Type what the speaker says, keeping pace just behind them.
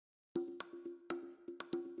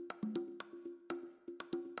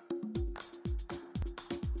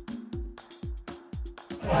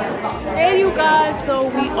you guys, so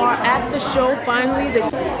we are at the show finally.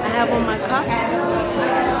 I have on my costume.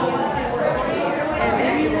 And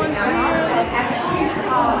everyone's here.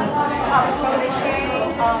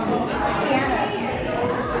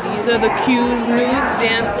 These are the Qsnewz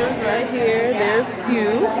Dancers right here. There's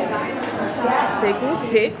Q taking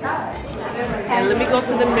pics. And let me go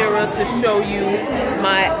to the mirror to show you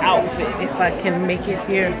my outfit, if I can make it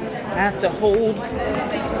here. I have to hold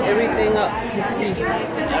everything up to see.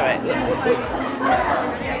 All right, look. Right.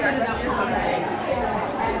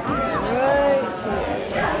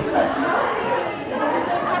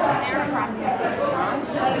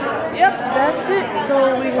 Yep, that's it. So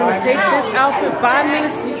we're gonna take this outfit 5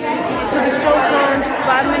 minutes to the showtime, just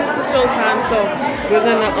 5 minutes to showtime. So we're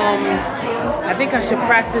gonna, I think I should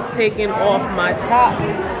practice taking off my top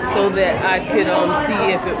so that I could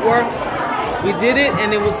see if it works. We did it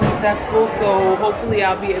and it was successful, so hopefully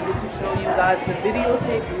I'll be able to show you guys the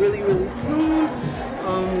videotape really, really soon.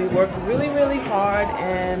 We worked really, really hard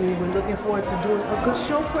and we're looking forward to doing a good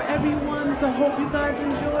show for everyone, so hope you guys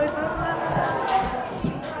enjoy.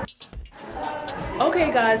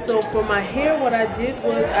 Okay guys, so for my hair, what I did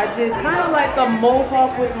was I did kind of like a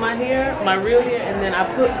mohawk with my hair, my real hair, and then I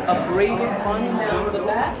put a braided bun down the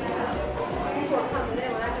back.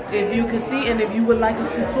 If you can see, and if you would like a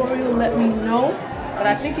tutorial, let me know. But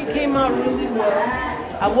I think it came out really well.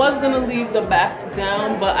 I was gonna leave the back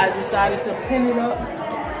down, but I decided to pin it up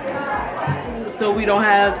so we don't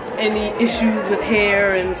have any issues with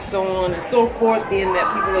hair and so on and so forth, being that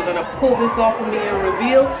people are gonna pull this off of me and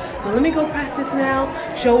reveal. So let me go practice now.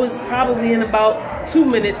 Show is probably in about 2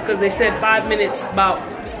 minutes because they said 5 minutes about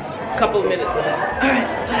a couple of minutes ago. All right,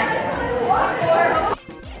 bye.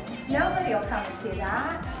 Nobody will come and see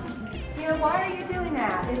that. You know, why are you doing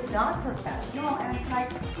that? It's not professional. And it's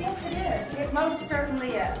like, yes, it is. It most certainly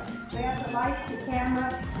is. We have the lights, the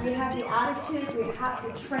camera, we have the attitude, we have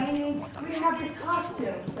the training, we have the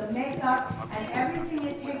costumes, the makeup, and everything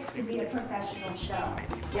it takes to be a professional show.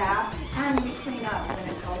 Yeah? And we clean up when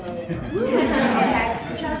it's all over. Okay?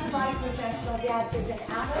 Just like professional dancers and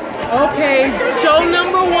actors. Okay, show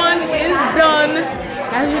number 1 is done.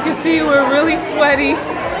 As you can see, we're really sweaty.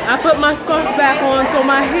 I put my scarf back on so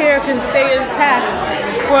my hair can stay intact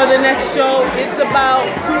for the next show. It's about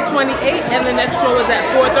 2:28 and the next show is at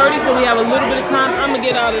 4:30, so we have a little bit of time. I'm gonna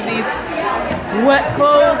get out of these wet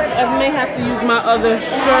clothes. I may have to use my other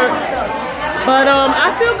shirt. But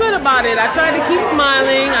I feel good about it. I tried to keep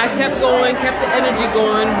smiling. I kept going, kept the energy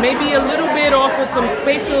going. Maybe a little bit off with some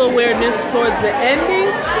spatial awareness towards the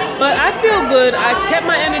ending. But I feel good. I kept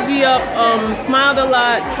my energy up, smiled a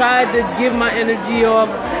lot, tried to give my energy off.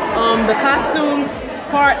 The costume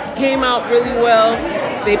part came out really well.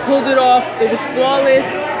 They pulled it off. It was flawless.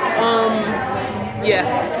 Yeah.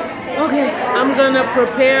 Okay, I'm gonna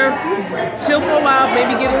prepare, chill for a while,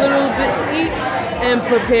 maybe get a little bit to eat, and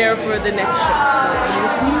prepare for the next show.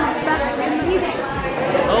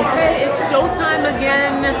 Okay, it's showtime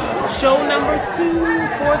again. Show number 2,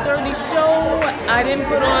 4:30 show. I didn't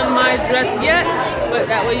put on my dress yet, but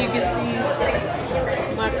that way you can see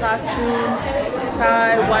my costume,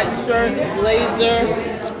 tie, white shirt, blazer,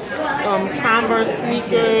 Converse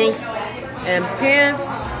sneakers, and pants.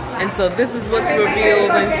 And so this is what's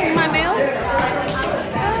revealed. And see my nails? I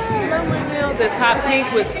love my nails. It's hot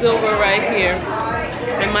pink with silver right here.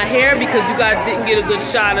 And my hair, because you guys didn't get a good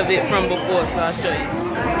shot of it from before, so I'll show you.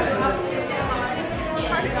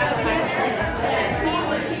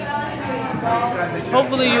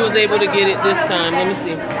 Hopefully you was able to get it this time. Let me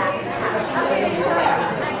see.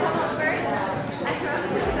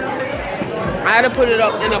 I had to put it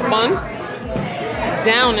up in a bun.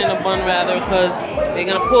 Down in a bun rather, because they're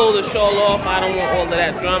gonna pull the shawl off. I don't want all of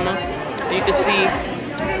that drama. You can see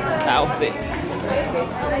the outfit.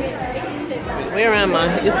 Where am I?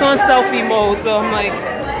 It's on selfie mode, so I'm like,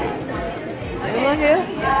 am I here?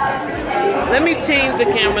 Let me change the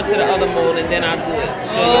camera to the other mode and then I'll do it.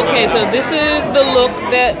 Okay, so this is the look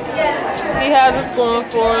that he has us going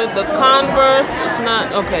for. The Converse, it's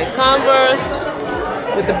not, okay, Converse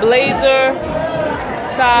with the blazer,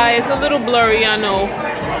 tie. It's a little blurry, I know.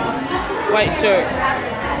 White shirt.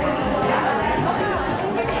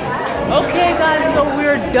 Okay guys, so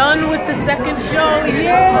we're done with the second show.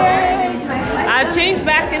 Yay! I changed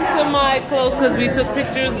back into my clothes because we took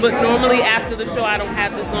pictures, but normally after the show I don't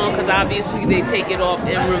have this on because obviously they take it off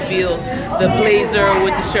and reveal the blazer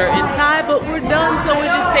with the shirt and tie, but we're done, so we're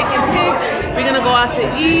just taking pics. We're gonna go out to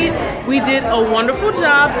eat. We did a wonderful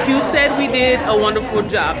job. Q said we did a wonderful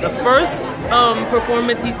job. The first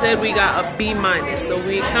performance, he said we got a B-, so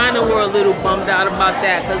we kind of were a little bummed out about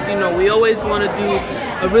that because, you know, we always want to do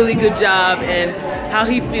a really good job, and how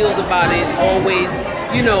he feels about it. Always,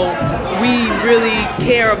 you know, we really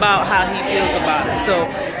care about how he feels about it. So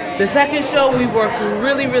the second show, we worked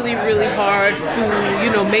really hard to, you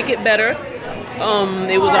know, make it better.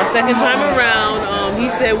 It was our second time around. He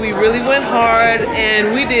said we really went hard,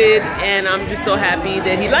 and we did, and I'm just so happy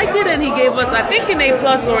that he liked it, and he gave us, I think, an A+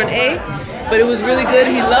 or an A, but it was really good.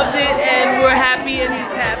 He loved it, and we're happy, and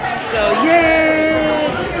he's happy, so yay!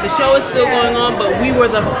 The show is still going on, but we were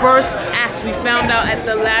the first act. We found out at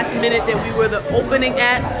the last minute that we were the opening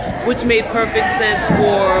act, which made perfect sense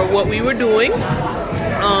for what we were doing.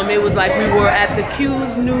 It was like we were at the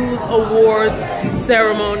Qsnewz Awards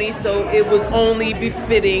ceremony, so it was only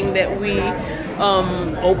befitting that we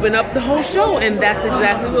open up the whole show, and that's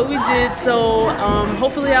exactly what we did. So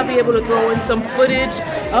hopefully I'll be able to throw in some footage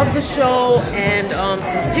of the show and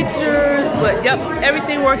some pictures, but yep,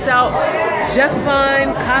 everything worked out just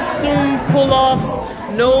fine. Costume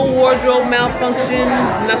pull-offs, no wardrobe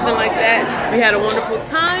malfunctions, nothing like that. We had a wonderful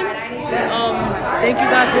time. Thank you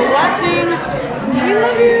guys for watching.